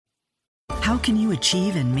How can you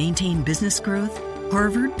achieve and maintain business growth?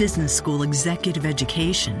 Harvard Business School Executive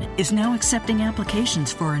Education is now accepting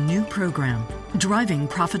applications for a new program, Driving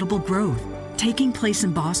Profitable Growth. Taking place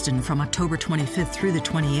in Boston from October 25th through the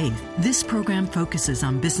 28th, this program focuses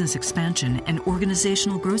on business expansion and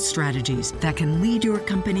organizational growth strategies that can lead your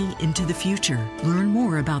company into the future. Learn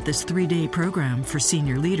more about this 3-day program for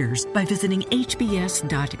senior leaders by visiting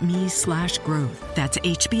hbs.me/growth. That's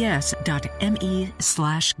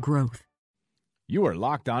hbs.me/growth. You are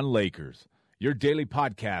Locked On Lakers, your daily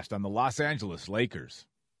podcast on the Los Angeles Lakers.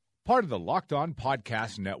 Part of the Locked On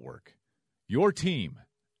Podcast Network. Your team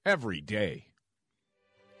every day.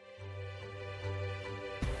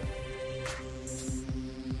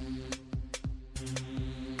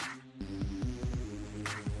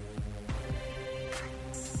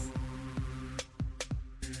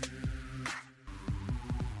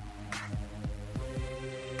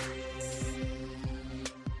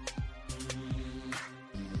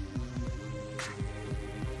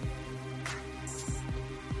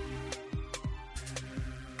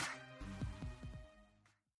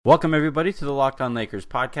 Welcome everybody to the Locked On Lakers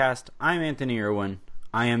podcast. I'm Anthony Irwin.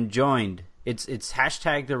 I am joined. It's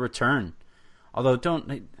hashtag the return. Although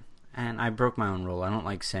and I broke my own rule. I don't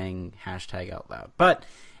like saying hashtag out loud. But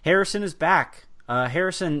Harrison is back.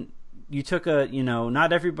 Harrison, you took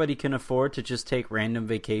not everybody can afford to just take random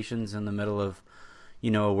vacations in the middle of,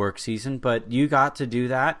 a work season, but you got to do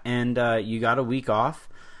that and you got a week off.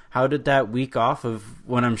 How did that week off of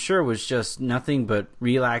what I'm sure was just nothing but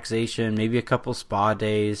relaxation, maybe a couple spa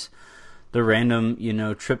days, the random,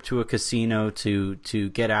 trip to a casino to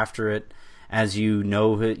get after it as as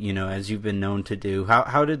you've been known to do.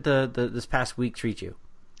 How did this past week treat you?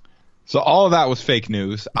 So all of that was fake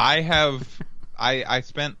news. I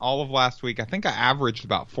spent all of last week, I think I averaged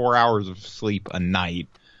about 4 hours of sleep a night.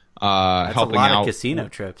 That's helping a lot out of casino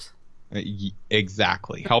trips.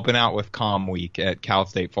 Exactly. Helping out with Comm Week at Cal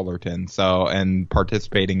State Fullerton, and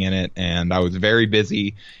participating in it, and I was very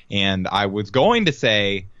busy, and I was going to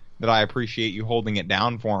say that I appreciate you holding it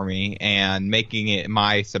down for me and making it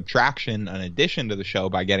my subtraction, an addition to the show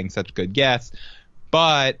by getting such good guests,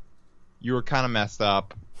 but you were kind of messed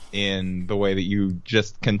up in the way that you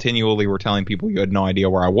just continually were telling people you had no idea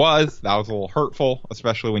where I was. That was a little hurtful,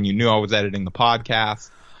 especially when you knew I was editing the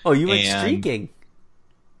podcast. Oh, you went streaking.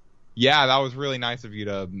 Yeah, that was really nice of you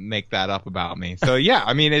to make that up about me. So yeah,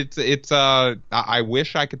 I mean, I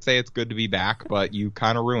wish I could say it's good to be back, but you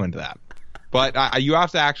kind of ruined that. But you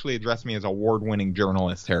have to actually address me as award-winning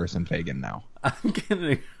journalist Harrison Fagan now. I'm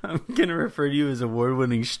gonna refer to you as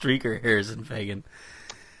award-winning streaker Harrison Fagan.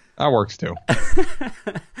 That works too.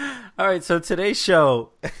 All right, so today's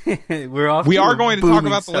show, we are going to talk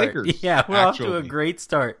about start. the Lakers. Yeah, we're off to a great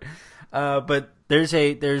start. But there's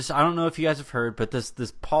I don't know if you guys have heard, but this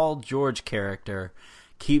Paul George character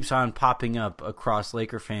keeps on popping up across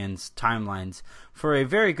Laker fans' timelines for a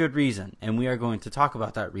very good reason, and we are going to talk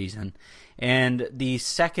about that reason. And the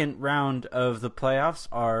second round of the playoffs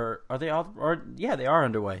they are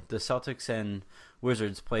underway. The Celtics and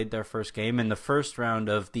Wizards played their first game, and the first round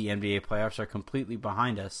of the NBA playoffs are completely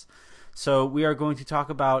behind us. So we are going to talk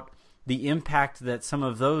about the impact that some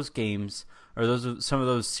of those games or some of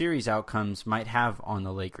those series outcomes might have on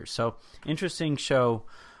the Lakers. So interesting show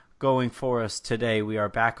going for us today. We are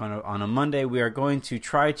back on a Monday. We are going to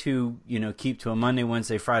try to keep to a Monday,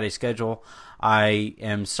 Wednesday, Friday schedule. I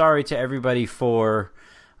am sorry to everybody for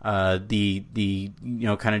the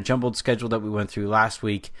kind of jumbled schedule that we went through last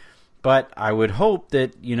week, but I would hope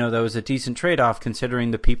that that was a decent trade-off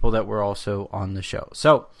considering the people that were also on the show.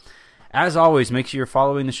 So as always, make sure you're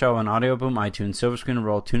following the show on Audio Boom, iTunes, Silver Screen and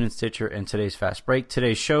Roll, TuneIn, Stitcher, and today's Fast Break.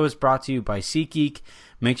 Today's show is brought to you by SeatGeek.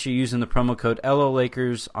 Make sure you're using the promo code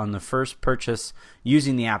LOLakers on the first purchase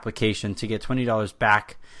using the application to get $20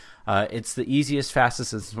 back. It's the easiest,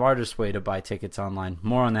 fastest, and smartest way to buy tickets online.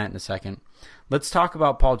 More on that in a second. Let's talk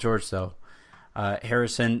about Paul George, though,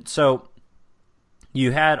 Harrison. So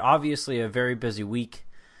you had obviously a very busy week.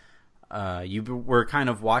 You were kind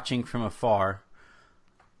of watching from afar.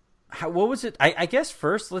 What was it? I guess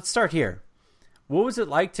first, let's start here. What was it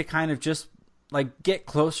like to kind of just get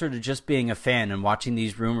closer to just being a fan and watching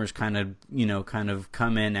these rumors kind of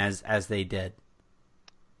come in as they did?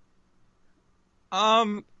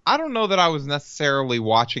 I don't know that I was necessarily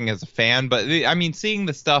watching as a fan, but I mean, seeing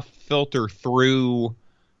the stuff filter through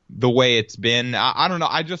the way it's been, I don't know.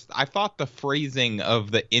 I thought the phrasing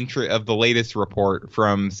of the latest report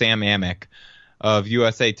from Sam Amick of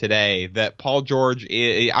USA Today that Paul George,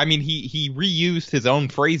 I mean, he reused his own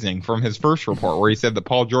phrasing from his first report where he said that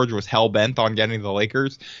Paul George was hell-bent on getting the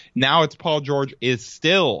Lakers. Now it's Paul George is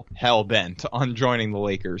still hell-bent on joining the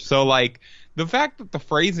Lakers. So, like, the fact that the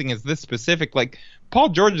phrasing is this specific, like, Paul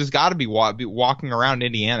George has got to be walking around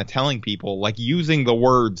Indiana telling people, like, using the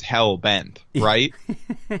words hell-bent, right?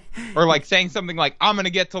 Or, like, saying something like, I'm going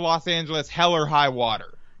to get to Los Angeles hell or high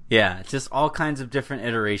water. Yeah, just all kinds of different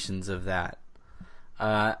iterations of that.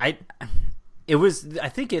 I think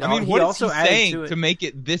what is he saying to make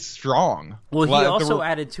it this strong? Well, he also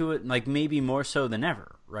added to it, like, maybe more so than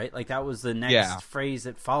ever, right? Like, that was the next phrase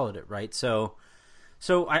that followed it, right? So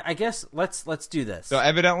I guess let's do this. So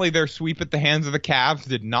evidently their sweep at the hands of the Cavs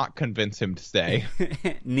did not convince him to stay.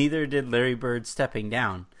 Neither did Larry Bird stepping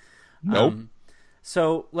down. Nope.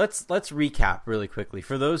 So let's recap really quickly.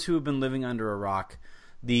 For those who have been living under a rock,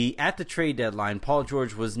 at the trade deadline, Paul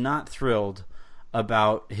George was not thrilled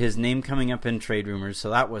about his name coming up in trade rumors, so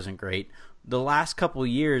that wasn't great. The last couple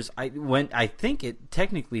years,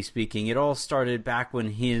 technically speaking, it all started back when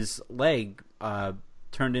his leg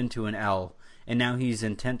turned into an L, and now he's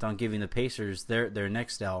intent on giving the Pacers their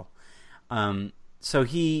next L. So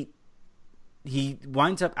he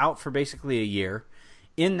winds up out for basically a year.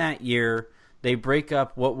 In that year, they break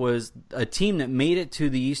up what was a team that made it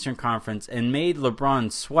to the Eastern Conference and made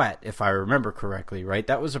LeBron sweat, if I remember correctly, right?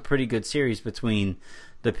 That was a pretty good series between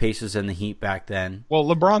the Pacers and the Heat back then. Well,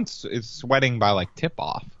 LeBron is sweating by, like,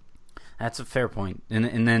 tip-off. That's a fair point.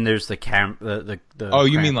 And then there's the Oh,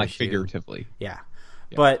 you mean, like, issue. Figuratively. Yeah.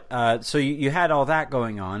 But so you had all that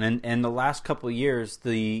going on, and the last couple of years,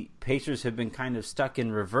 the Pacers have been kind of stuck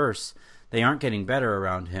in reverse. They aren't getting better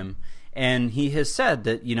around him. And he has said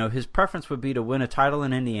that, his preference would be to win a title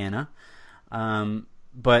in Indiana.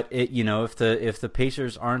 But if the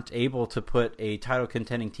Pacers aren't able to put a title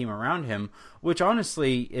contending team around him, which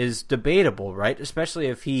honestly is debatable, right? Especially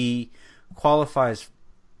if he qualifies,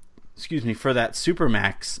 for that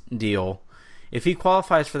Supermax deal. If he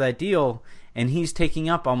qualifies for that deal and he's taking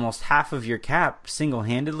up almost half of your cap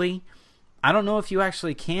single-handedly, I don't know if you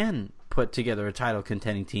actually can put together a title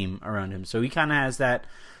contending team around him. So he kind of has that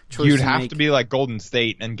choice. You'd have to be like Golden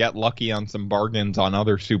State and get lucky on some bargains on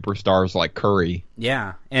other superstars like Curry.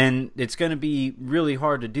 Yeah, and it's going to be really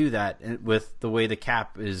hard to do that with the way the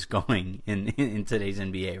cap is going in today's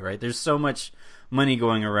NBA, right? There's so much money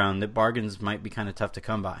going around that bargains might be kind of tough to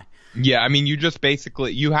come by. Yeah, I mean, you just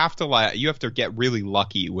basically you have to get really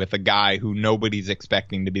lucky with a guy who nobody's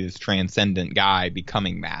expecting to be this transcendent guy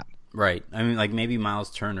becoming that. Right. I mean, like, maybe Miles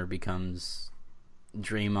Turner becomes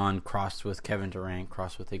Draymond crossed with Kevin Durant,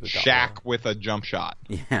 crossed with Iguodala. Shaq with a jump shot.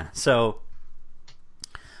 Yeah. So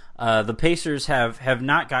the Pacers have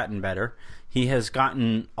not gotten better. He has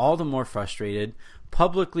gotten all the more frustrated,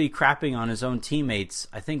 publicly crapping on his own teammates.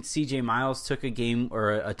 I think C.J. Miles took a game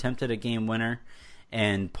or attempted a game winner,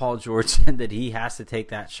 and Paul George said that he has to take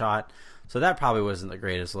that shot. So that probably wasn't the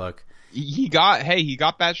greatest look. He got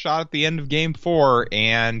that shot at the end of Game 4,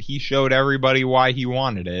 and he showed everybody why he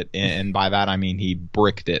wanted it. And by that, I mean he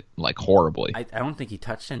bricked it, like, horribly. I don't think he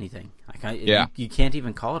touched anything. Yeah. You can't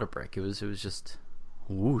even call it a brick. It was just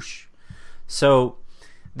whoosh. So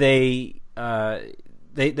they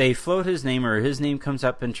float his name, or his name comes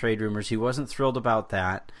up in trade rumors. He wasn't thrilled about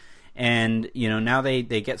that. And, now they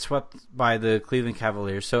get swept by the Cleveland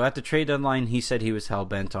Cavaliers. So at the trade deadline, he said he was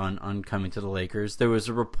hell-bent on coming to the Lakers. There was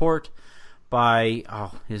a report by,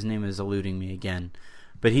 his name is eluding me again,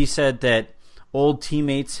 but he said that old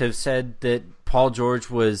teammates have said that Paul George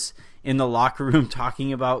was in the locker room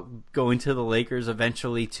talking about going to the Lakers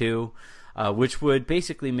eventually too, which would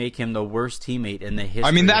basically make him the worst teammate in the history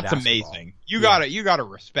I mean, of that's basketball. amazing. You gotta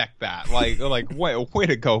respect that. Like way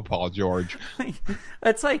to go, Paul George.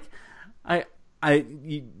 That's like,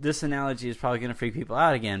 this analogy is probably going to freak people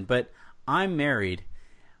out again, but I'm married.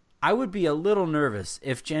 I would be a little nervous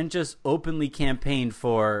if Jen just openly campaigned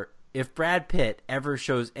for, if Brad Pitt ever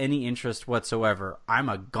shows any interest whatsoever, I'm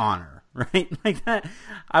a goner, right? Like that.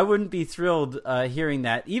 I wouldn't be thrilled hearing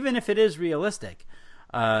that, even if it is realistic.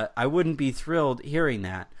 I wouldn't be thrilled hearing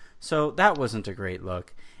that. So that wasn't a great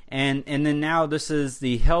look. And then now this is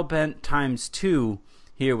the Hellbent ×2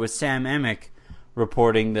 here with Sam Amick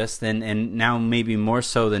reporting this, and now maybe more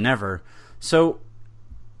so than ever. So,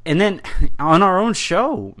 and then on our own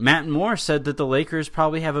show, Matt Moore said that the Lakers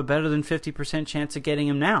probably have a better than 50% chance of getting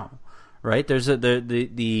him now, right? There's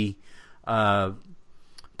the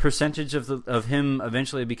percentage of him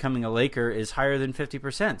eventually becoming a Laker is higher than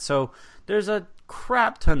 50%. So there's a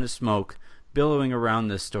crap ton of smoke billowing around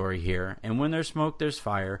this story here, and when there's smoke, there's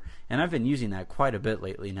fire, and I've been using that quite a bit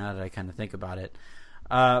lately now that I kind of think about it.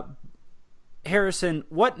 Harrison,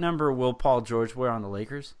 what number will Paul George wear on the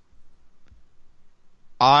Lakers?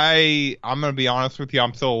 I'm going to be honest with you.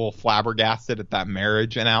 I'm still a little flabbergasted at that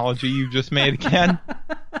marriage analogy you just made again.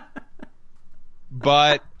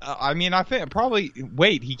 But, I mean, I think probably...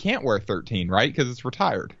 Wait, he can't wear 13, right? Because it's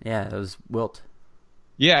retired. Yeah, it was Wilt.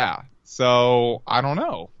 Yeah, so I don't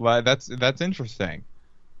know. But that's interesting.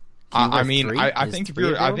 I mean, I think if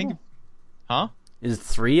you're... I think... Huh? Is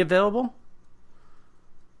 3 available?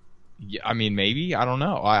 Yeah, I mean, maybe. I don't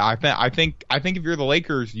know. I think if you're the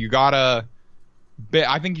Lakers, you gotta...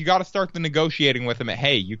 I think you got to start the negotiating with him at,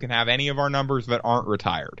 hey, you can have any of our numbers that aren't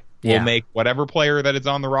retired. Yeah. We'll make whatever player that is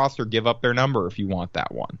on the roster give up their number if you want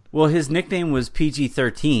that one. Well, his nickname was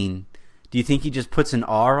PG-13. Do you think he just puts an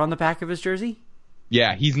R on the back of his jersey?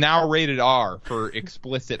 Yeah, he's now rated R for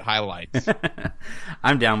explicit highlights.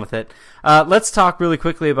 I'm down with it. Let's talk really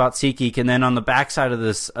quickly about SeatGeek, and then on the backside of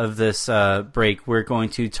this break, we're going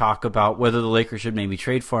to talk about whether the Lakers should maybe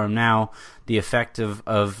trade for him now, the effect of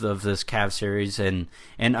this Cavs series, and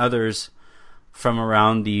others from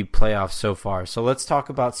around the playoffs so far. So let's talk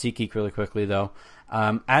about SeatGeek really quickly, though.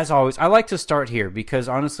 As always, I like to start here because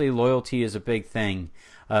honestly, loyalty is a big thing,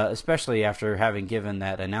 especially after having given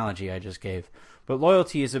that analogy I just gave. But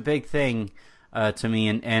loyalty is a big thing to me,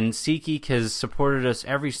 and SeatGeek has supported us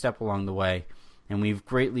every step along the way, and we've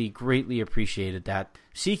greatly, greatly appreciated that.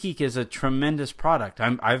 SeatGeek is a tremendous product.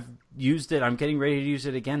 I've used it. I'm getting ready to use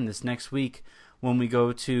it again this next week when we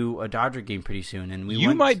go to a Dodger game pretty soon. And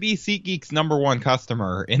you might be SeatGeek's number one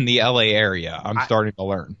customer in the LA area. I'm starting to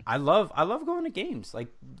learn. I love going to games, like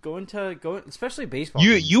going especially baseball.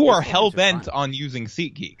 You are hell bent on using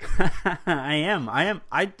SeatGeek. I am.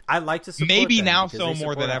 I like to support maybe them now so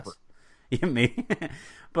more than ever. Yeah, maybe.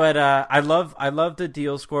 But I love the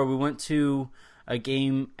deal score. We went to a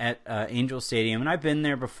game at Angel Stadium, and I've been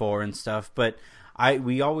there before and stuff. But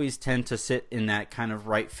we always tend to sit in that kind of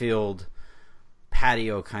right field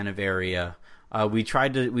patio kind of area. We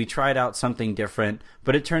tried out something different,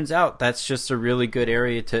 but it turns out that's just a really good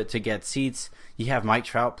area to get seats. You have Mike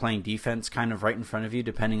Trout playing defense kind of right in front of you,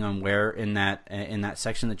 depending on where in that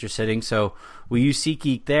section that you're sitting. So we use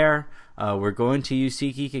SeatGeek there. We're going to use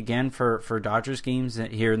SeatGeek again for Dodgers games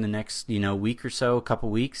here in the next week or so, a couple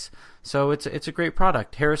weeks. So it's a great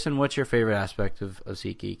product. Harrison, what's your favorite aspect of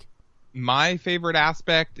SeatGeek? My favorite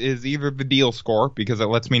aspect is either the deal score, because it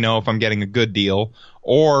lets me know if I'm getting a good deal,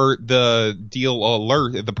 or the deal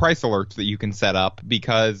alert, the price alerts that you can set up,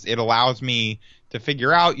 because it allows me to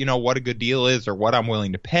figure out, what a good deal is or what I'm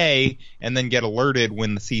willing to pay, and then get alerted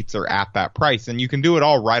when the seats are at that price. And you can do it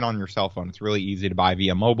all right on your cell phone. It's really easy to buy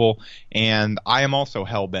via mobile. And I am also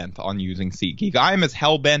hell-bent on using SeatGeek. I am as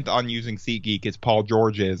hell-bent on using SeatGeek as Paul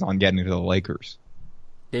George is on getting to the Lakers.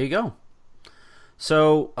 There you go.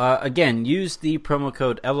 So, again, use the promo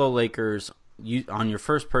code LOLakers on your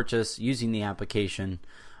first purchase using the application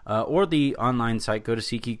or the online site. Go to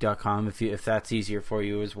SeatGeek.com if that's easier for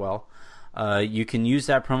you as well. You can use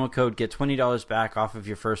that promo code, get $20 back off of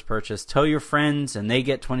your first purchase. Tell your friends, and they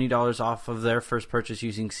get $20 off of their first purchase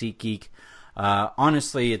using SeatGeek.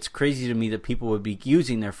 Honestly, it's crazy to me that people would be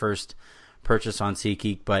using their first purchase on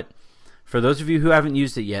SeatGeek, but for those of you who haven't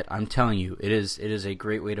used it yet, I'm telling you, it is a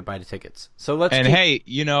great way to buy the tickets. So let's. And hey,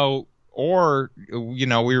 we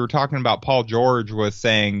were talking about Paul George was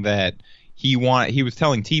saying that he was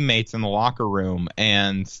telling teammates in the locker room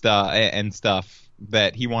and stuff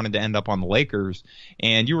that he wanted to end up on the Lakers,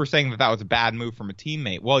 and you were saying that was a bad move from a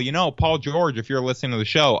teammate. Well, Paul George, if you're listening to the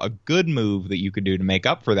show, a good move that you could do to make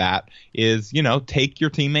up for that is, take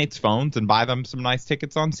your teammates' phones and buy them some nice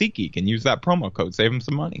tickets on SeatGeek and use that promo code, save them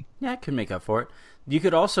some money. Yeah, it could make up for it. You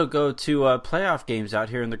could also go to playoff games out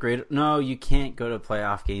here in the greater... No, you can't go to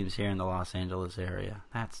playoff games here in the Los Angeles area.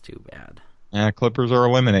 That's too bad. Clippers are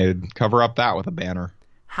eliminated. Cover up that with a banner.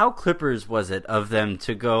 How Clippers was it of them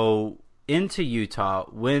to go into Utah,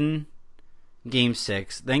 win Game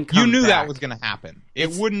 6, then come back? You knew that was going to happen.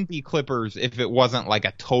 It wouldn't be Clippers if it wasn't like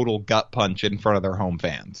a total gut punch in front of their home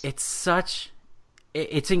fans.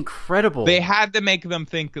 It's incredible. They had to make them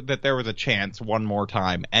think that there was a chance one more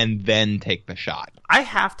time and then take the shot. I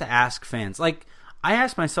have to ask fans, I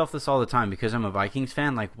ask myself this all the time because I'm a Vikings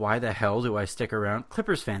fan, why the hell do I stick around?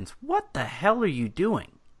 Clippers fans, what the hell are you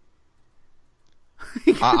doing?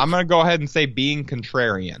 I'm going to go ahead and say being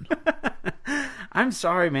contrarian. I'm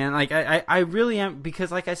sorry, man. I really am,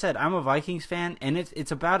 because like I said, I'm a Vikings fan, and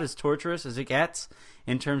it's about as torturous as it gets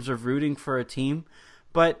in terms of rooting for a team.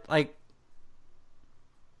 But, I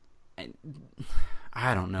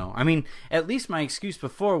don't know. I mean, at least my excuse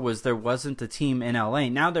before was there wasn't a team in LA.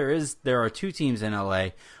 Now there are two teams in LA.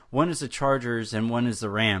 One is the Chargers and one is the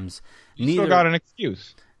Rams. You still got an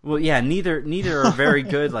excuse. Well, yeah, neither are very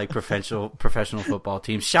good like professional football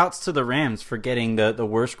teams. Shouts to the Rams for getting the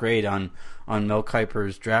worst grade on Mel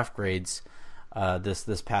Kiper's draft grades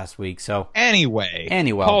this past week. So anyway,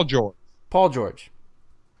 Paul George.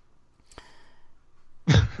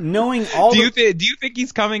 Knowing all, do you think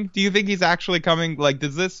he's coming? Do you think he's actually coming? Like,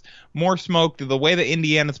 does this more smoke the way the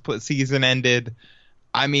Indiana's season ended?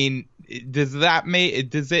 I mean, does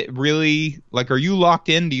it really, like, are you locked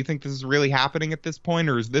in? Do you think this is really happening at this point,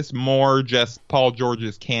 or is this more just Paul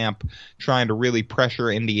George's camp trying to really pressure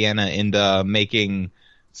Indiana into making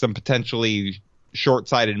some potentially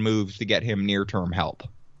short-sighted moves to get him near-term help?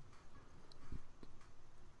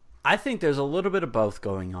 I think there's a little bit of both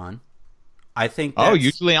going on. I think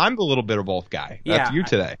usually I'm the little bit of both guy. That's you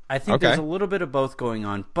today. I think there's a little bit of both going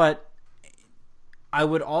on, but I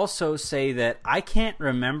would also say that I can't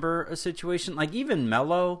remember a situation like even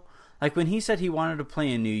Melo, like when he said he wanted to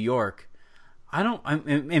play in New York.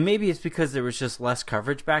 And maybe it's because there was just less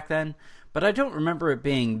coverage back then, but I don't remember it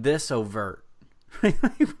being this overt,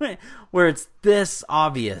 where it's this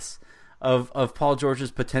obvious of Paul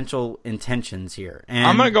George's potential intentions here. And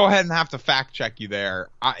I'm going to go ahead and have to fact check you there.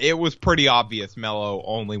 It was pretty obvious Melo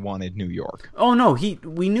only wanted New York. Oh no,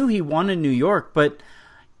 we knew he wanted New York, but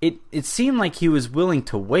it seemed like he was willing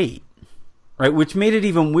to wait, right? Which made it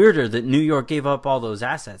even weirder that New York gave up all those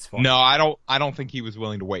assets for him. No, I don't think he was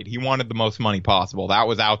willing to wait. He wanted the most money possible. That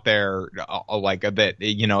was out there, like a bit.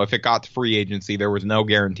 You know, if it got to free agency, there was no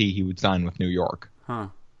guarantee he would sign with New York. Huh.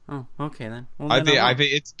 Oh, okay then. Well, I think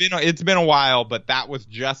it's been a while, but that was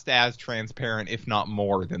just as transparent, if not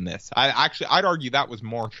more, than this. I'd argue that was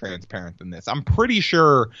more transparent than this. I'm pretty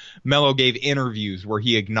sure Melo gave interviews where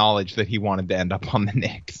he acknowledged that he wanted to end up on the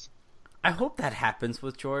Knicks. I hope that happens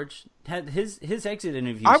with George. His exit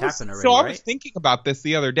interviews happen already. So I was thinking about this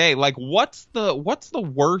the other day. Like, what's the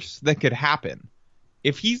worst that could happen?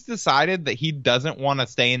 If he's decided that he doesn't want to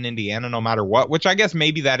stay in Indiana no matter what, which I guess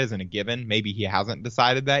maybe that isn't a given. Maybe he hasn't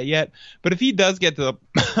decided that yet. But if he does get to the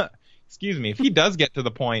if he does get to the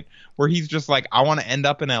point where he's just like, I want to end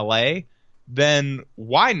up in LA, then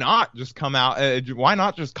why not just come out? Why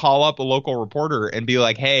not just call up a local reporter and be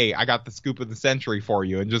like, hey, I got the scoop of the century for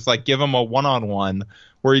you, and just like give him a one-on-one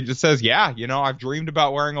where he just says, yeah, you know, I've dreamed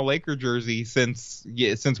about wearing a Laker jersey since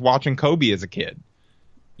watching Kobe as a kid.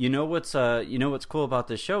 You know what's cool about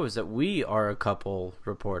this show is that we are a couple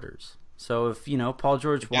reporters. So if Paul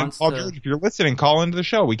George wants Paul George, if you're listening, call into the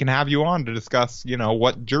show. We can have you on to discuss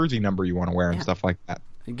what jersey number you want to wear and stuff like that.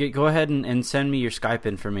 Go ahead and send me your Skype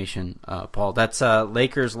information, Paul. That's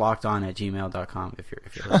LakersLockedOn@gmail.com if you're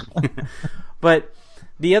listening. But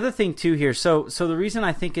the other thing too here, so the reason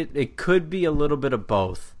I think it could be a little bit of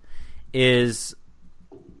both is,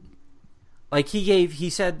 like he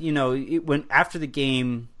said, when after the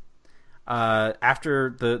game,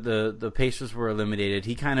 after the Pacers were eliminated,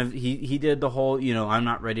 he did the whole, I'm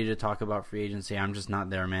not ready to talk about free agency. I'm just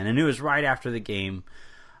not there, man. And it was right after the game.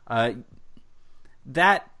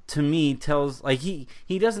 That to me tells, like, he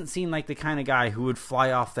doesn't seem like the kind of guy who would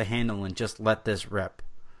fly off the handle and just let this rip,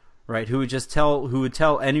 right? Who would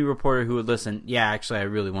tell any reporter who would listen, yeah, actually, I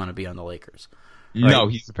really want to be on the Lakers. Right? No,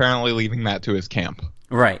 he's apparently leaving that to his camp.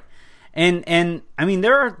 Right. And I mean,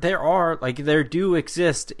 there do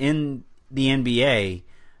exist in the NBA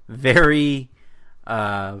very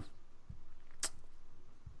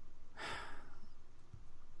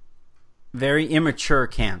very immature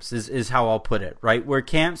camps is how I'll put it, right? Where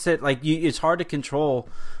camps that it's hard to control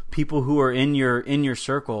people who are in your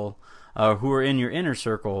circle, who are in your inner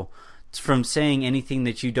circle, from saying anything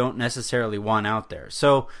that you don't necessarily want out there.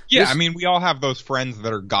 So yeah, I mean, we all have those friends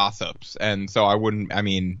that are gossips, and so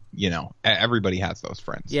everybody has those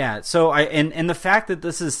friends. Yeah. So and the fact that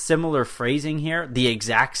this is similar phrasing here, the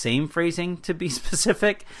exact same phrasing to be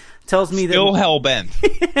specific, tells me still that hell bent.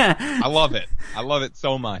 I love it. I love it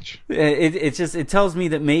so much. It tells me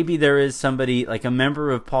that maybe there is somebody, like a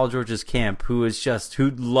member of Paul George's camp, who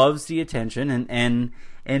loves the attention and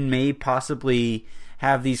may possibly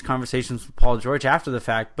have these conversations with Paul George after the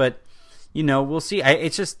fact. But we'll see.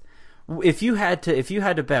 It's just, if you had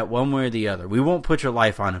to bet one way or the other, we won't put your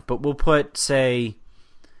life on it, but we'll put, say,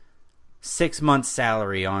 6 months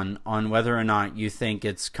salary on whether or not you think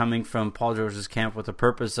it's coming from Paul George's camp with the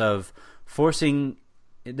purpose of forcing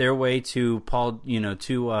their way to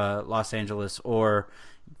Los Angeles, or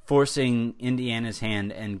forcing Indiana's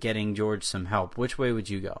hand and getting George some help. Which way would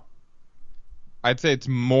you go? I'd say it's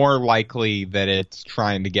more likely that it's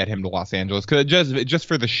trying to get him to Los Angeles, because just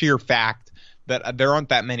for the sheer fact that there aren't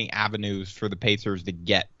that many avenues for the Pacers to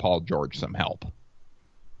get Paul George some help.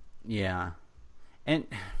 Yeah, and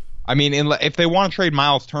I mean, if they want to trade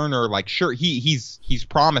Miles Turner, like sure, he's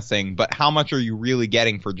promising, but how much are you really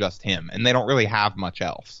getting for just him? And they don't really have much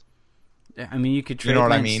else. I mean, you could trade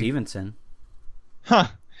Lance Stevenson. Huh.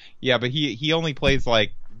 Yeah, but he only plays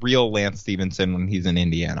like real Lance Stevenson when he's in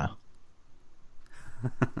Indiana.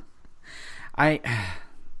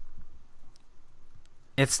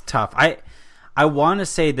 It's tough. I want to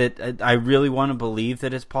say that I really want to believe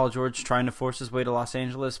that it's Paul George trying to force his way to Los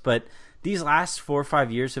Angeles, but these last 4 or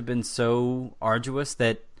 5 years have been so arduous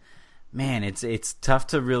that, man, it's tough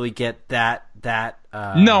to really get that.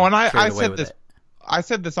 No, and I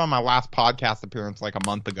said this on my last podcast appearance like a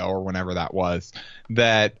month ago or whenever that was,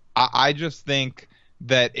 that I just think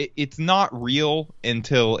that it's not real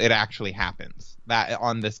until it actually happens, that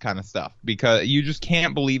on this kind of stuff, because you just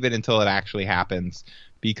can't believe it until it actually happens,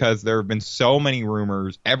 because there have been so many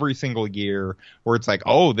rumors every single year where it's like,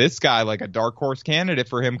 oh, this guy, like a dark horse candidate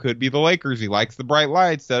for him could be the Lakers. He likes the bright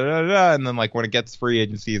lights, da da da. And then like when it gets free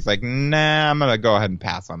agency, it's like, nah, I'm going to go ahead and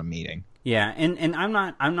pass on a meeting. Yeah, and I'm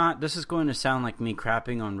not, this is going to sound like me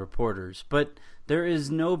crapping on reporters, but there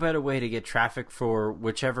is no better way to get traffic for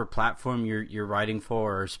whichever platform you're writing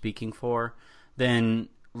for or speaking for than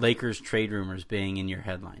Lakers trade rumors being in your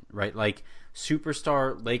headline, right? Like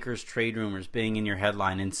superstar Lakers trade rumors being in your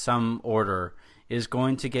headline in some order is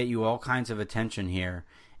going to get you all kinds of attention here.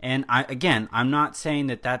 And I'm not saying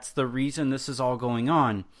that that's the reason this is all going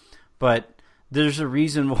on, but there's a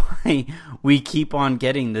reason why we keep on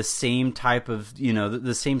getting the same type of,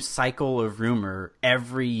 the same cycle of rumor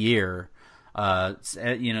every year,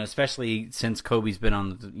 especially since Kobe's been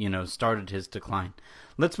on, started his decline.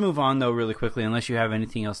 Let's move on, though, really quickly, unless you have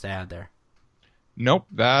anything else to add there. Nope,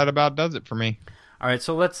 that about does it for me. All right,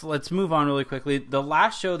 so let's move on really quickly. The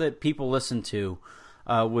last show that people listened to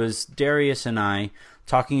was Darius and I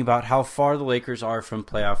talking about how far the Lakers are from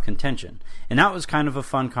playoff contention, and that was kind of a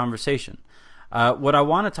fun conversation. What I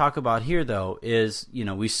want to talk about here, though, is,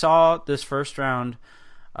 we saw this first round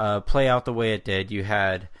play out the way it did. You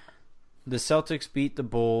had the Celtics beat the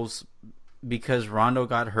Bulls because Rondo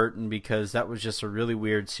got hurt and because that was just a really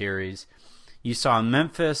weird series. You saw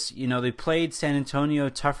Memphis, they played San Antonio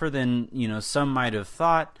tougher than, some might have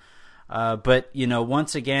thought. But,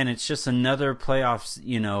 once again, it's just another playoffs,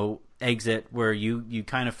 exit where you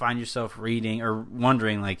kind of find yourself reading or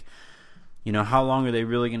wondering, like, how long are they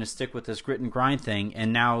really going to stick with this grit and grind thing?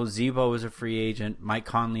 And now Zebo is a free agent. Mike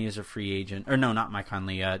Conley is a free agent. Or no, not Mike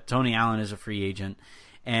Conley. Tony Allen is a free agent.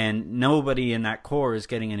 And nobody in that core is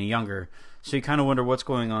getting any younger. So you kind of wonder what's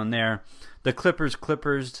going on there. The Clippers,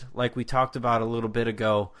 like we talked about a little bit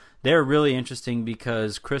ago, they're really interesting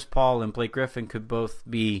because Chris Paul and Blake Griffin could both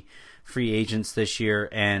be free agents this year.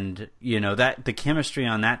 And, that the chemistry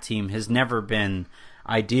on that team has never been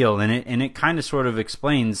ideal. And it kind of sort of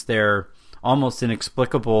explains their almost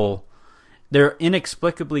inexplicably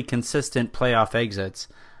consistent playoff exits.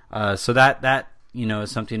 So that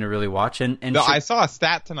is something to really watch. And I saw a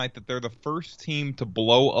stat tonight that they're the first team to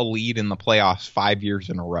blow a lead in the playoffs 5 years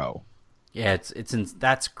in a row. Yeah,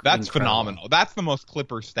 that's phenomenal. That's the most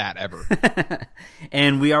Clippers stat ever.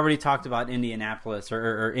 And we already talked about Indianapolis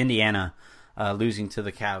or Indiana losing to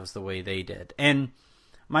the Cavs the way they did. And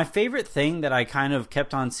my favorite thing that I kind of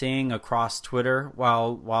kept on seeing across Twitter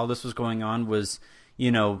while this was going on was,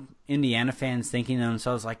 Indiana fans thinking to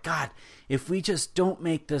themselves like, God, if we just don't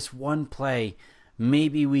make this one play,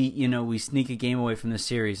 maybe we sneak a game away from the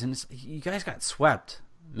series. And you guys got swept,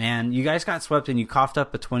 man. You guys got swept and you coughed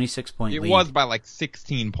up a 26-point lead. It was by like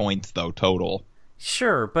 16 points, though, total.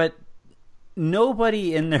 Sure, but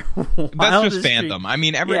nobody in their that's just fandom. I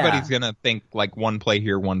mean, everybody's gonna think like one play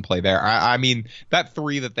here, one play there. I mean, that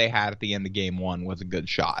three that they had at the end of game one was a good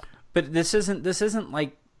shot. But this isn't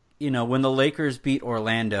like, when the Lakers beat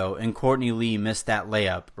Orlando and Courtney Lee missed that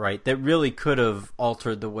layup, right? That really could have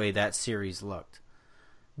altered the way that series looked.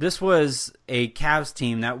 This was a Cavs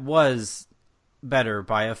team that was better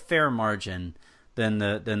by a fair margin than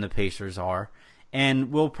the Pacers are,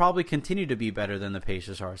 and will probably continue to be better than the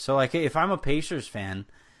Pacers are. So, like, if I'm a Pacers fan,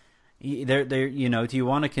 do you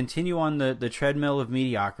want to continue on the treadmill of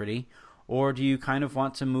mediocrity, or do you kind of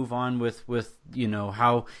want to move on with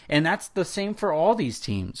how? And that's the same for all these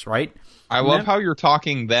teams, right? I love how you're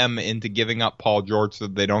talking them into giving up Paul George so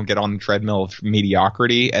that they don't get on the treadmill of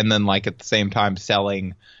mediocrity, and then like at the same time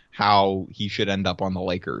selling how he should end up on the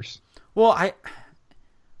Lakers. Well,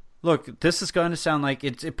 look, this is going to sound like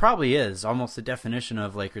it probably is almost the definition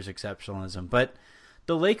of Lakers exceptionalism, but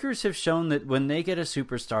the Lakers have shown that when they get a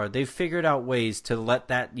superstar, they've figured out ways to let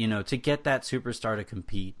that, to get that superstar to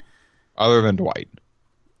compete. Other than Dwight.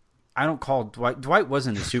 I don't call Dwight. Dwight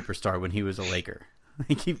wasn't a superstar when he was a Laker.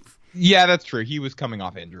 Yeah, that's true. He was coming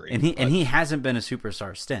off injury, and he hasn't been a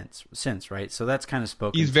superstar since, right? So that's kind of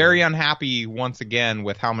spoken. He's very unhappy once again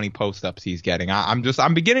with how many post-ups he's getting.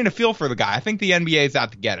 I'm beginning to feel for the guy. I think the NBA's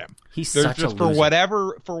out to get him. There's such just a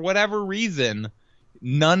loser. For whatever reason,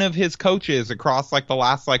 none of his coaches across like the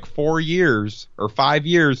last like 4 years or 5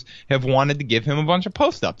 years have wanted to give him a bunch of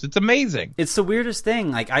post-ups. It's amazing. It's the weirdest thing.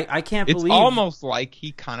 Like I can't believe it's almost like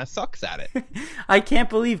he kind of sucks at it. I can't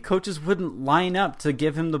believe coaches wouldn't line up to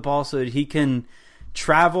give him the ball so that he can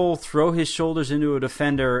travel, throw his shoulders into a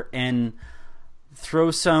defender, and throw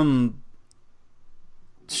some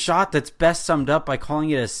shot that's best summed up by calling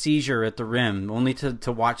it a seizure at the rim, only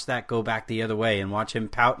to watch that go back the other way and watch him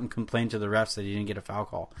pout and complain to the refs that he didn't get a foul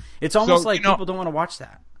call. It's almost like people don't want to watch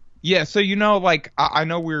that. Yeah, so like I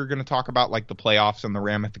know we were going to talk about like the playoffs and the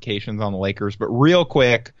ramifications on the Lakers, but real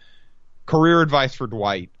quick, career advice for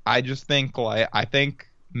Dwight. I just think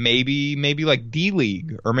maybe like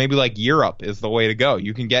D-League or maybe like Europe is the way to go.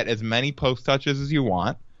 You can get as many post touches as you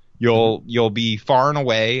want. You'll be far and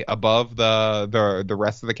away above the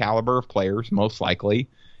rest of the caliber of players, most likely,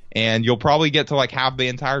 and you'll probably get to like have the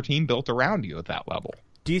entire team built around you at that level.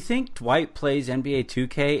 Do you think Dwight plays NBA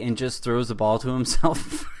 2K and just throws the ball to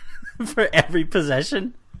himself for every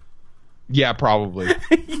possession? Yeah, probably.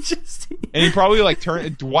 And he probably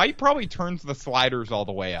Dwight probably turns the sliders all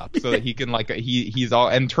the way up so that he can he's all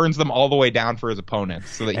and turns them all the way down for his opponents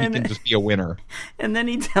so that he can just be a winner. And then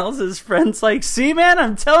he tells his friends like, "See, man,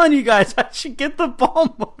 I'm telling you guys, I should get the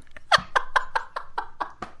ball more."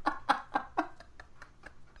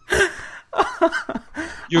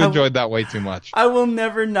 You enjoyed that way too much. I will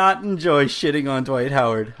never not enjoy shitting on Dwight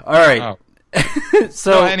Howard. All right. Oh.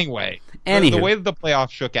 So anyway, the way that the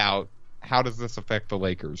playoffs shook out, how does this affect the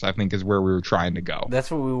Lakers? I think is where we were trying to go. That's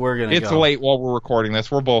what we were going to go. It's late while we're recording this.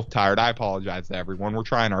 We're both tired. I apologize to everyone. We're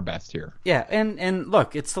trying our best here. Yeah, and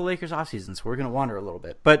look, it's the Lakers offseason, so we're going to wander a little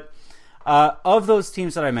bit. But of those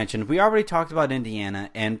teams that I mentioned, we already talked about Indiana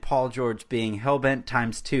and Paul George being hellbent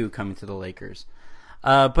 ×2 coming to the Lakers.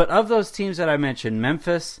 But of those teams that I mentioned,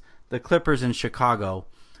 Memphis, the Clippers, and Chicago,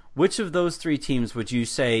 which of those three teams would you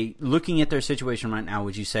say, looking at their situation right now,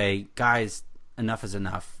 would you say, guys, enough is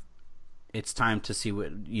enough? It's time to see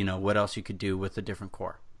what else you could do with a different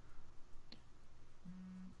core.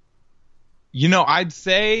 I'd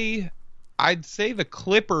say the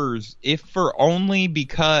Clippers, if for only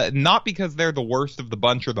not because they're the worst of the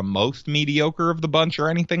bunch or the most mediocre of the bunch or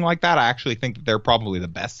anything like that. I actually think that they're probably the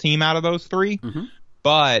best team out of those three. Mm-hmm.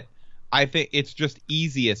 But I think it's just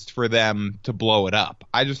easiest for them to blow it up.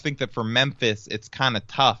 I just think that for Memphis, it's kind of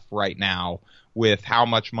tough right now with how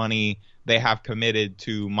much money they have committed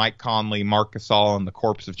to Mike Conley, Marc Gasol, and the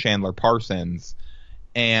corpse of Chandler Parsons.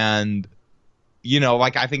 And,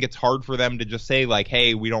 I think it's hard for them to just say, like,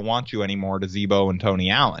 hey, we don't want you anymore to Zebo and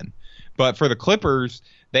Tony Allen. But for the Clippers,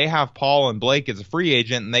 they have Paul and Blake as a free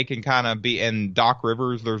agent, and they can kind of be – and Doc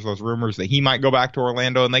Rivers, there's those rumors that he might go back to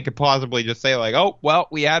Orlando, and they could plausibly just say, like, oh, well,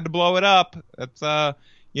 we had to blow it up. That's, there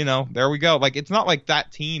we go. Like, it's not like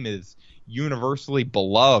that team is – universally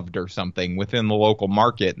beloved or something within the local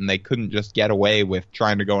market, and they couldn't just get away with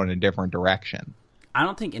trying to go in a different direction. I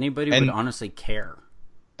don't think anybody would honestly care.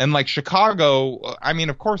 And like Chicago, I mean,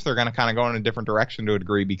 of course they're going to kind of go in a different direction to a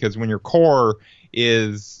degree, because when your core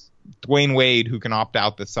is Dwayne Wade, who can opt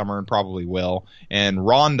out this summer and probably will, and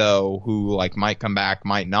Rondo, who like might come back,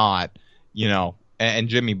 might not, and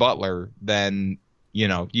Jimmy Butler, then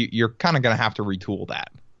you're kind of going to have to retool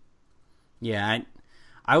that. Yeah,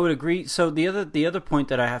 I would agree. So the other point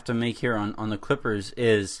that I have to make here on the Clippers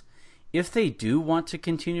is, if they do want to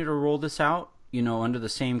continue to roll this out, under the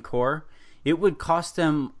same core, it would cost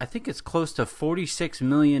them, I think it's close to $46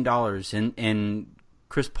 million in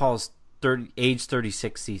Chris Paul's age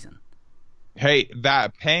 36 season. Hey,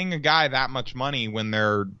 that paying a guy that much money when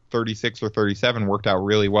they're 36 or 37 worked out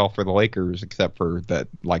really well for the Lakers, except for that,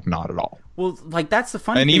 like, not at all. Well, like, that's the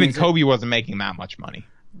funny thing. And even Kobe wasn't making that much money.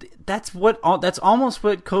 That's almost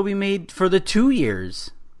what Kobe made for the 2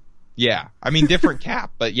 years. Yeah, I mean, different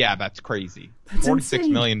cap, but yeah, that's crazy. That's $46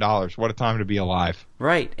 million. What a time to be alive.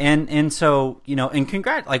 Right, and so and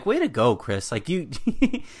congrats, like, way to go, Chris. Like you.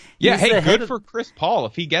 Yeah, hey, good for Chris Paul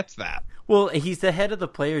if he gets that. Well, he's the head of the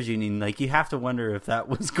players union. Like, you have to wonder if that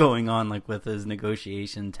was going on, like, with his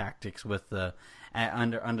negotiation tactics with the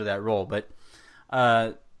under that role. But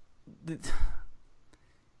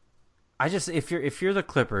if you're the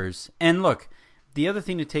Clippers, and look, the other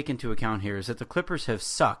thing to take into account here is that the Clippers have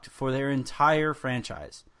sucked for their entire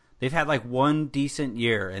franchise. They've had like one decent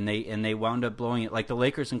year, and they wound up blowing it. Like the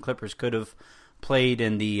Lakers and Clippers could have played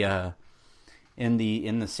in the in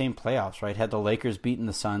the same playoffs, right? Had the Lakers beaten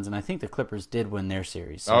the Suns, and I think the Clippers did win their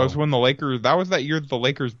series. So. That was when the Lakers. That was that year that the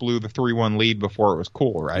Lakers blew the 3-1 lead before it was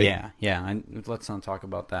cool, right? Yeah. Let's not talk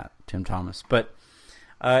about that, Tim Thomas. But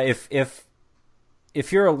if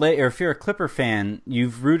you're a Clipper fan,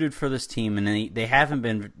 you've rooted for this team, and they haven't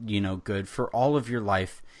been good for all of your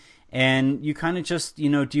life, and you kind of just do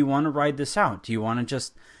you want to ride this out? Do you want to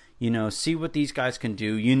just see what these guys can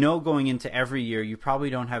do? Going into every year, you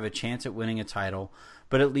probably don't have a chance at winning a title,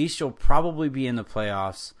 but at least you'll probably be in the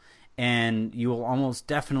playoffs, and you will almost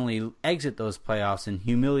definitely exit those playoffs in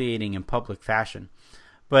humiliating and public fashion.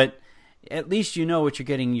 But at least you know what you're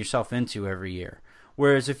getting yourself into every year.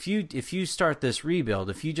 Whereas if you start this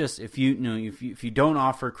rebuild, if you don't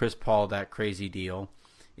offer Chris Paul that crazy deal,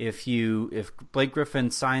 if Blake Griffin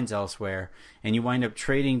signs elsewhere and you wind up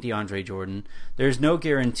trading DeAndre Jordan, there's no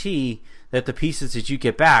guarantee that the pieces that you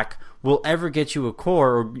get back will ever get you a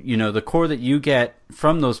core, or the core that you get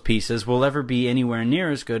from those pieces will ever be anywhere near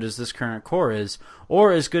as good as this current core is,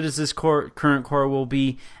 or as good as this current core will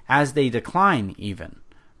be as they decline even,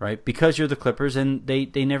 right? Because you're the Clippers and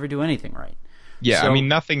they never do anything right. Yeah, so,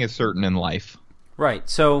 nothing is certain in life. Right.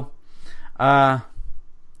 So, I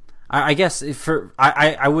guess I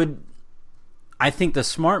think the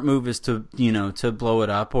smart move is to blow it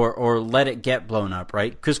up or let it get blown up, right?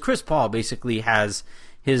 Because Chris Paul basically has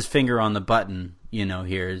his finger on the button,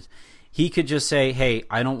 here. He could just say, hey,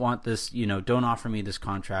 I don't want this, don't offer me this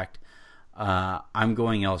contract. I'm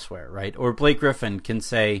going elsewhere, right? Or Blake Griffin can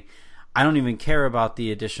say, I don't even care about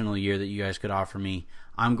the additional year that you guys could offer me.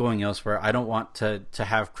 I'm going elsewhere. I don't want to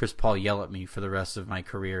have Chris Paul yell at me for the rest of my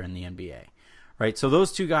career in the NBA. Right, so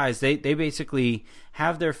those two guys, they basically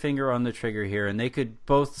have their finger on the trigger here, and they could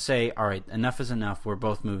both say, all right, enough is enough, we're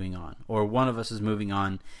both moving on. Or one of us is moving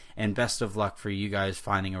on, and best of luck for you guys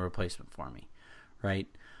finding a replacement for me. Right?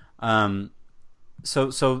 So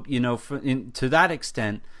to that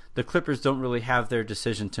extent, the Clippers don't really have their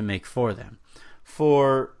decision to make for them.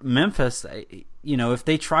 For Memphis, if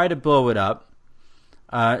they try to blow it up,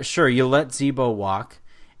 sure, you let Z-Bo walk,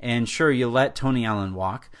 and sure, you let Tony Allen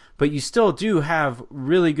walk, but you still do have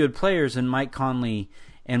really good players in Mike Conley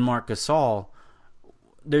and Marc Gasol.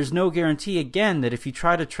 There's no guarantee, again, that if you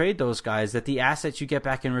try to trade those guys, that the assets you get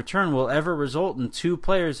back in return will ever result in two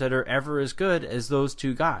players that are ever as good as those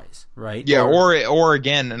two guys, right? Yeah, or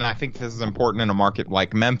again, and I think this is important in a market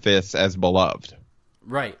like Memphis, as beloved.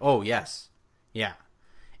 Right. Oh, yes. Yeah.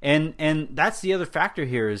 And that's the other factor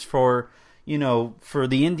here is for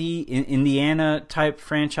the Indiana type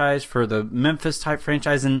franchise, for the Memphis type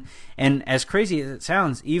franchise, and as crazy as it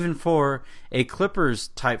sounds, even for a Clippers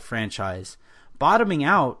type franchise, bottoming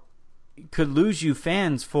out could lose you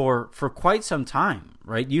fans for quite some time,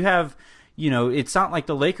 right? You have, it's not like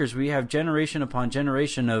the Lakers where you have generation upon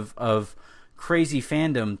generation of crazy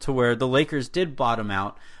fandom to where the Lakers did bottom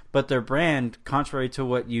out, but their brand, contrary to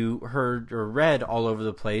what you heard or read all over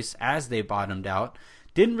the place as they bottomed out,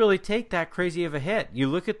 didn't really take that crazy of a hit. You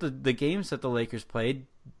look at the games that the Lakers played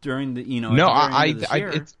during the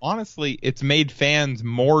it's honestly, it's made fans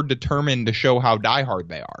more determined to show how diehard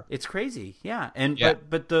they are. It's crazy, yeah. And yeah.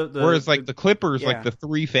 But the whereas like the Clippers, like the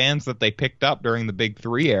three fans that they picked up during the Big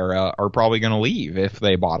Three era are probably going to leave if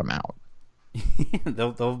they bottom out.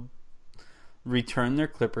 They'll return their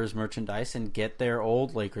Clippers merchandise and get their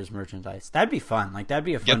old Lakers merchandise. That'd be fun. Like that'd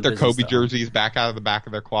be a fun. Get their Kobe jerseys back out of the back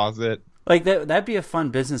of their closet. Like that'd be a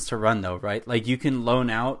fun business to run, though, right? Like you can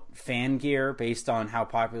loan out fan gear based on how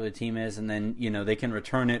popular the team is, and then they can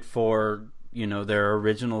return it for their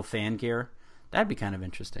original fan gear. That'd be kind of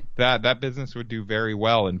interesting. That business would do very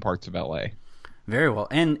well in parts of LA. Very well,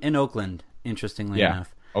 and in Oakland, interestingly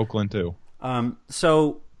enough. Oakland too.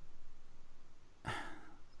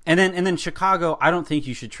 And then Chicago, I don't think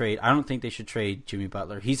you should trade. I don't think they should trade Jimmy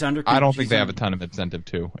Butler. He's under. I don't think they have a ton of incentive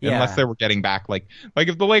to, unless they were getting back like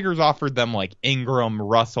if the Lakers offered them like Ingram,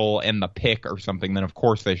 Russell, and the pick or something, then of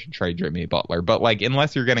course they should trade Jimmy Butler. But like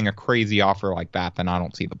unless you're getting a crazy offer like that, then I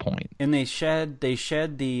don't see the point. And they shed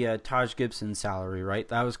the Taj Gibson salary, right?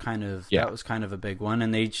 That was kind of a big one.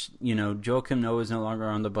 And they Joakim Noah is no longer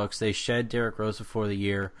on the Bucks. They shed Derrick Rose before the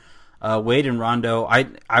year. Wade and Rondo,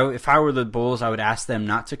 if I were the Bulls, I would ask them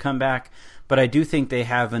not to come back. But I do think they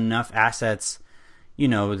have enough assets.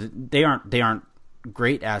 They aren't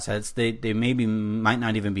great assets. They might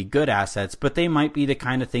not even be good assets, but they might be the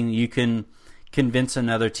kind of thing you can convince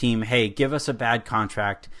another team, hey, give us a bad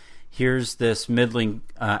contract. Here's this middling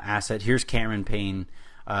asset. Here's Cameron Payne.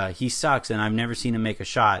 He sucks, and I've never seen him make a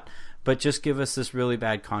shot. But just give us this really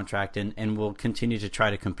bad contract, and we'll continue to try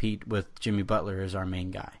to compete with Jimmy Butler as our main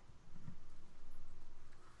guy.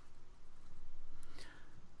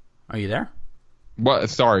 Are you there? What?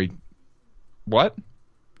 Sorry. What?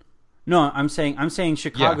 No, I'm saying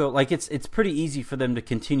Chicago. Yeah. Like it's pretty easy for them to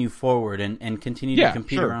continue forward and continue to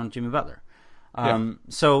compete around Jimmy Butler.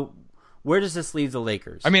 So where does this leave the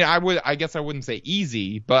Lakers? I mean, I guess I wouldn't say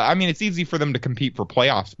easy, but I mean it's easy for them to compete for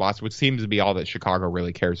playoff spots, which seems to be all that Chicago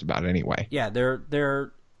really cares about anyway. Yeah,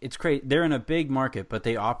 it's great. They're in a big market, but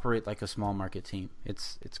they operate like a small market team.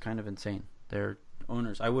 It's kind of insane. They're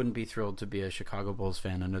owners. I wouldn't be thrilled to be a Chicago Bulls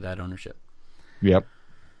fan under that ownership. Yep.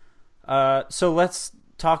 So let's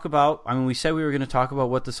talk about, I mean, we said we were going to talk about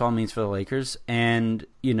what this all means for the Lakers, and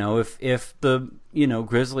if the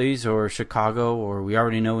Grizzlies or Chicago, or we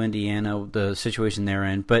already know Indiana, the situation they're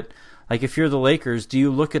in, but like if you're the Lakers, do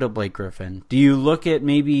you look at a Blake Griffin? Do you look at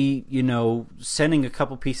maybe sending a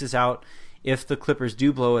couple pieces out if the Clippers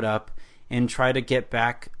do blow it up and try to get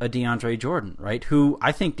back a DeAndre Jordan, right? Who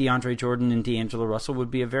I think DeAndre Jordan and D'Angelo Russell would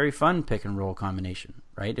be a very fun pick and roll combination,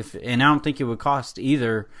 right? And I don't think it would cost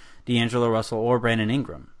either D'Angelo Russell or Brandon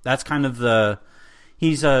Ingram. That's kind of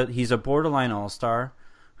he's a borderline all-star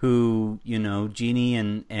who, Jeannie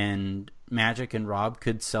and Magic and Rob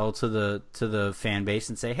could sell to the fan base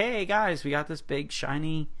and say, "Hey guys, we got this big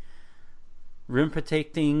shiny rim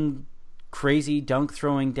protecting crazy dunk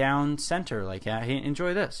throwing down center. Like, hey,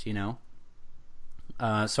 enjoy this,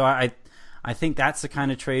 So I think that's the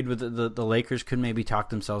kind of trade with the Lakers could maybe talk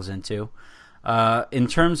themselves into. In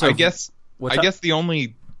terms of, I guess the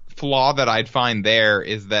only flaw that I'd find there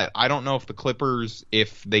is that I don't know if the Clippers,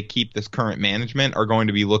 if they keep this current management, are going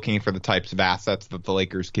to be looking for the types of assets that the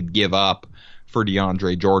Lakers could give up for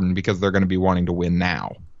DeAndre Jordan, because they're going to be wanting to win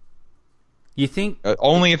now. You think?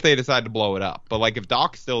 Only if they decide to blow it up. But like if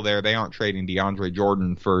Doc's still there, they aren't trading DeAndre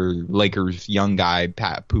Jordan for Lakers young guy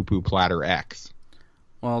poo-poo platter X.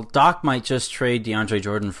 Well, Doc might just trade DeAndre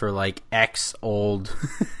Jordan for like old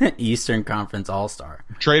Eastern Conference All-Star.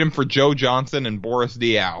 Trade him for Joe Johnson and Boris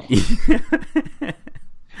Diaw.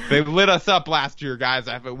 They lit us up last year, guys.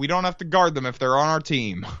 We don't have to guard them if they're on our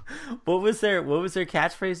team. What was their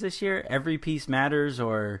catchphrase this year? Every piece matters,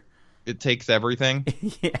 or it takes everything.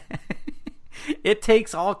 Yeah. It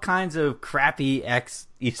takes all kinds of crappy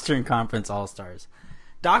Eastern Conference All-Stars.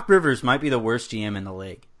 Doc Rivers might be the worst GM in the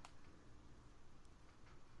league.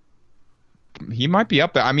 He might be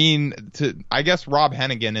up there. I mean, I guess Rob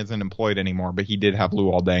Hennigan isn't employed anymore, but he did have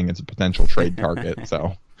Luol Deng as a potential trade target.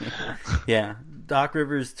 So, yeah, Doc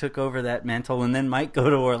Rivers took over that mantle and then might go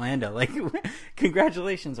to Orlando. Like,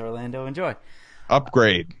 congratulations, Orlando. Enjoy.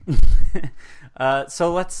 Upgrade.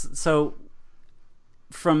 So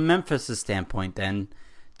from Memphis' standpoint, then,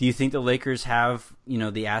 do you think the Lakers have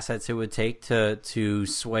the assets it would take to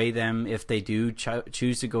sway them if they do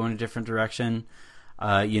choose to go in a different direction?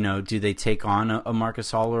 Do they take on a Marc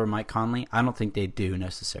Gasol or a Mike Conley? I don't think they do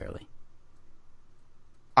necessarily.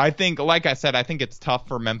 I think, like I said, I think it's tough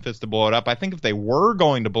for Memphis to blow it up. I think if they were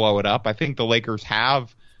going to blow it up, I think the Lakers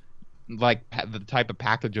have like the type of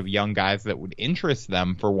package of young guys that would interest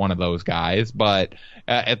them for one of those guys. But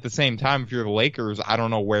at the same time, if you're the Lakers, I don't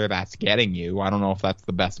know where that's getting you. I don't know if that's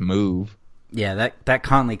the best move. Yeah, that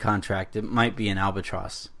Conley contract, it might be an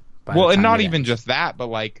albatross. Well, and not even just that, but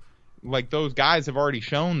like those guys have already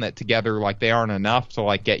shown that together, like they aren't enough to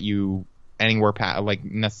like get you anywhere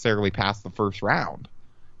necessarily past the first round.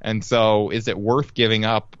 And so is it worth giving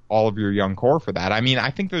up all of your young core for that? I mean, I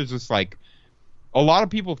think there's just like a lot of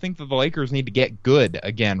people think that the Lakers need to get good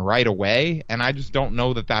again right away. And I just don't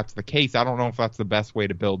know that that's the case. I don't know if that's the best way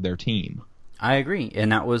to build their team. I agree.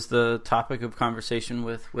 And that was the topic of conversation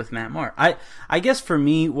with Matt Moore. I guess for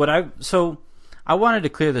me, I wanted to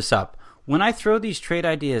clear this up. When I throw these trade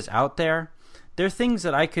ideas out there, they're things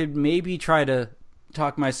that I could maybe try to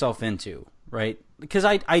talk myself into, right? Because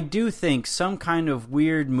I do think some kind of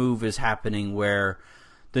weird move is happening where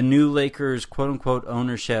the new Lakers, quote-unquote,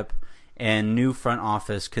 ownership and new front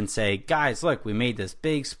office can say, guys, look, we made this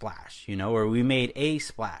big splash, or we made a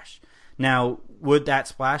splash. Now, would that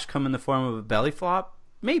splash come in the form of a belly flop?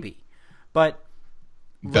 Maybe. But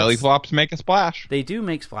belly flops make a splash. They do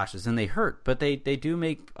make splashes, and they hurt, but they do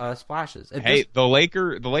make splashes. The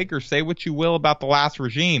Lakers, say what you will about the last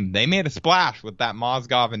regime, they made a splash with that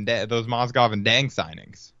Mozgov and those Mozgov and Deng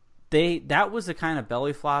signings. That was the kind of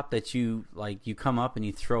belly flop that you come up and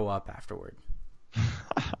you throw up afterward.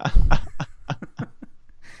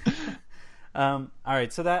 All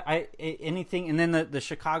right, so anything, and then the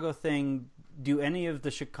Chicago thing. Do any of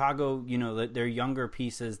the Chicago, their younger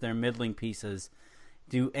pieces, their middling pieces,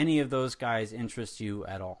 do any of those guys interest you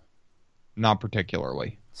at all? Not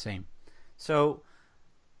particularly. Same. So,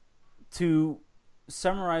 to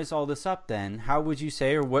summarize all this up then, how would you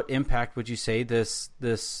say, or what impact would you say this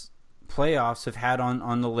playoffs have had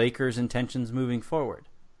on the Lakers' intentions moving forward.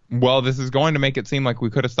 Well, this is going to make it seem like we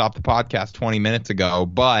could have stopped the podcast 20 minutes ago,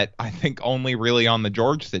 but I think only really on the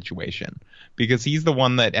George situation, because he's the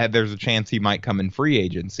one that there's a chance he might come in free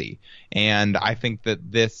agency. And I think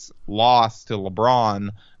that this loss to LeBron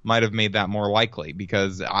might have made that more likely,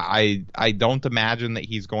 because I don't imagine that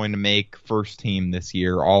he's going to make first team this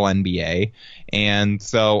year, all NBA. And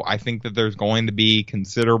so I think that there's going to be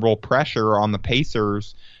considerable pressure on the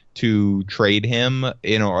Pacers to trade him,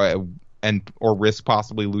 or risk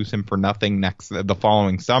possibly lose him for nothing the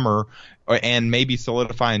following summer, and maybe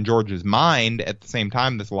solidify in George's mind at the same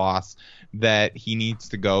time this loss that he needs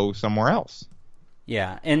to go somewhere else.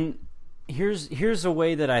 Yeah, and here's a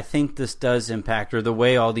way that I think this does impact, or the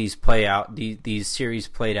way all these play out, these series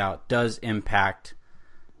played out, does impact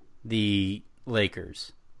the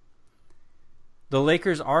Lakers. The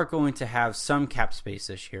Lakers are going to have some cap space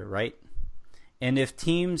this year, right? And if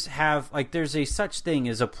teams have, like, there's a such thing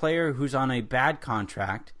as a player who's on a bad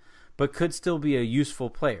contract but could still be a useful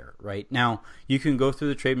player, right? Now, you can go through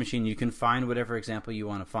the trade machine, you can find whatever example you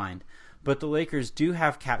want to find. But the Lakers do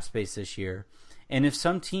have cap space this year. And if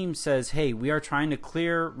some team says, hey, we are trying to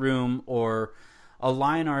clear room or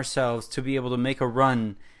align ourselves to be able to make a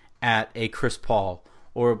run at a Chris Paul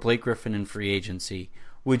or a Blake Griffin in free agency,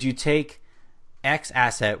 would you take X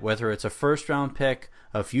asset, whether it's a first-round pick,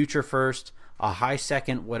 a future first, a high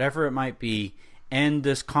second, whatever it might be, end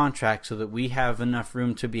this contract so that we have enough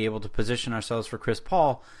room to be able to position ourselves for Chris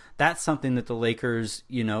Paul? That's something that the Lakers,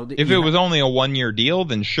 if it was only a 1-year deal,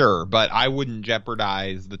 then sure, but I wouldn't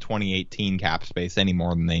jeopardize the 2018 cap space any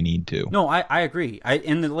more than they need to. No, I agree.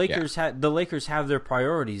 And the Lakers have their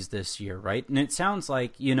priorities this year, right? And it sounds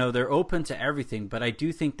like, they're open to everything, but I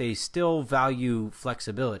do think they still value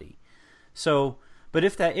flexibility. So, but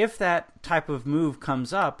if that type of move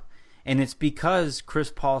comes up, and it's because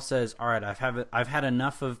Chris Paul says, all right, I've had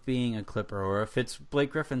enough of being a Clipper, or if it's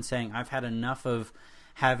Blake Griffin saying, I've had enough of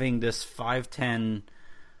having this 5'10"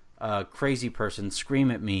 crazy person scream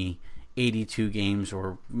at me 82 games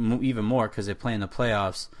or even more because they play in the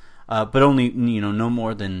playoffs, but only no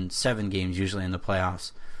more than 7 games usually in the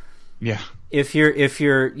playoffs. Yeah. If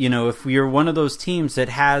you're one of those teams that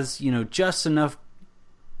has just enough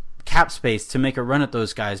cap space to make a run at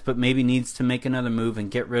those guys, but maybe needs to make another move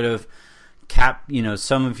and get rid of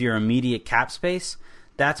some of your immediate cap space,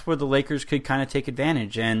 that's where the Lakers could kind of take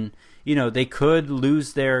advantage. And they could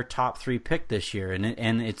lose their top 3 pick this year,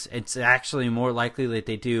 and it's actually more likely that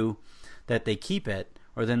they keep it,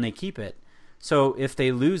 or then they keep it. So if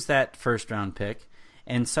they lose that first round pick,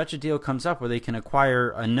 and such a deal comes up where they can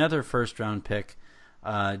acquire another first round pick,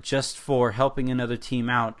 just for helping another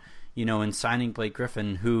team out, in signing Blake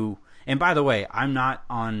Griffin, who, and by the way, I'm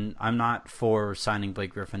not for signing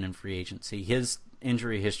Blake Griffin in free agency. His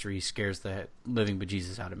injury history scares the living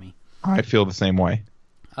bejesus out of me. I feel the same way.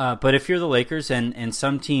 But if you're the Lakers and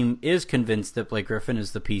some team is convinced that Blake Griffin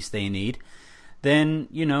is the piece they need, then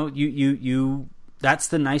you that's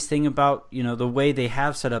the nice thing about the way they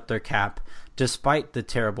have set up their cap, despite the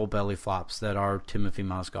terrible belly flops that are Timothy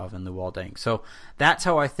Mozgov and Luol Deng. So that's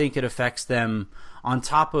how I think it affects them. On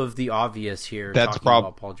top of the obvious here, talking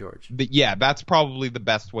about Paul George. That's probably the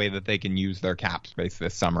best way that they can use their cap space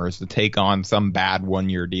this summer, is to take on some bad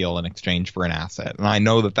 1-year deal in exchange for an asset. And I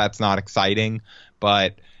know that that's not exciting,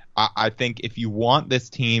 but I think if you want this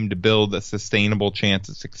team to build a sustainable chance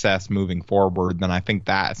of success moving forward, then I think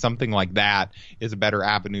that something like that is a better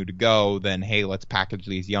avenue to go than, hey, let's package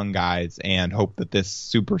these young guys and hope that this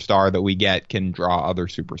superstar that we get can draw other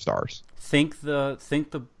superstars. Think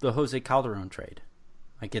the Jose Calderon trade.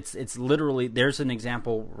 Like it's literally, there's an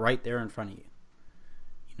example right there in front of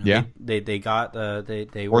you. They got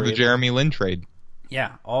they were or the Jeremy Lin trade.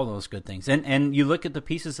 Yeah, all those good things. And you look at the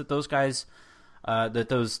pieces that those guys that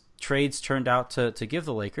those trades turned out to give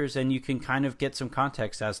the Lakers, and you can kind of get some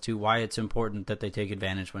context as to why it's important that they take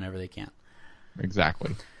advantage whenever they can.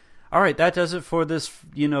 Exactly. All right, that does it for this,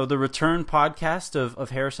 the return podcast of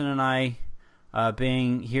Harrison and I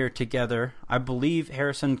being here together. I believe,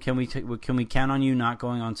 Harrison, can we count on you not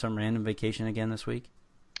going on some random vacation again this week?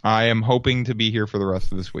 I am hoping to be here for the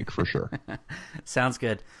rest of this week for sure. Sounds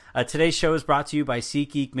good. Today's show is brought to you by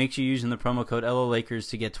SeatGeek. Make sure you're using the promo code LOLakers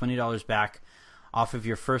to get $20 back off of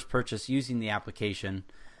your first purchase using the application.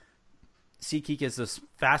 SeatGeek is the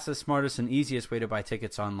fastest, smartest, and easiest way to buy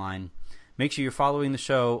tickets online. Make sure you're following the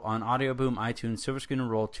show on Audio Boom, iTunes, Silver Screen and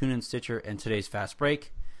Roll, TuneIn, Stitcher, and today's Fast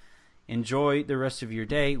Break. Enjoy the rest of your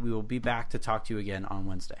day. We will be back to talk to you again on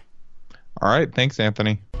Wednesday. All right. Thanks,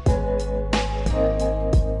 Anthony.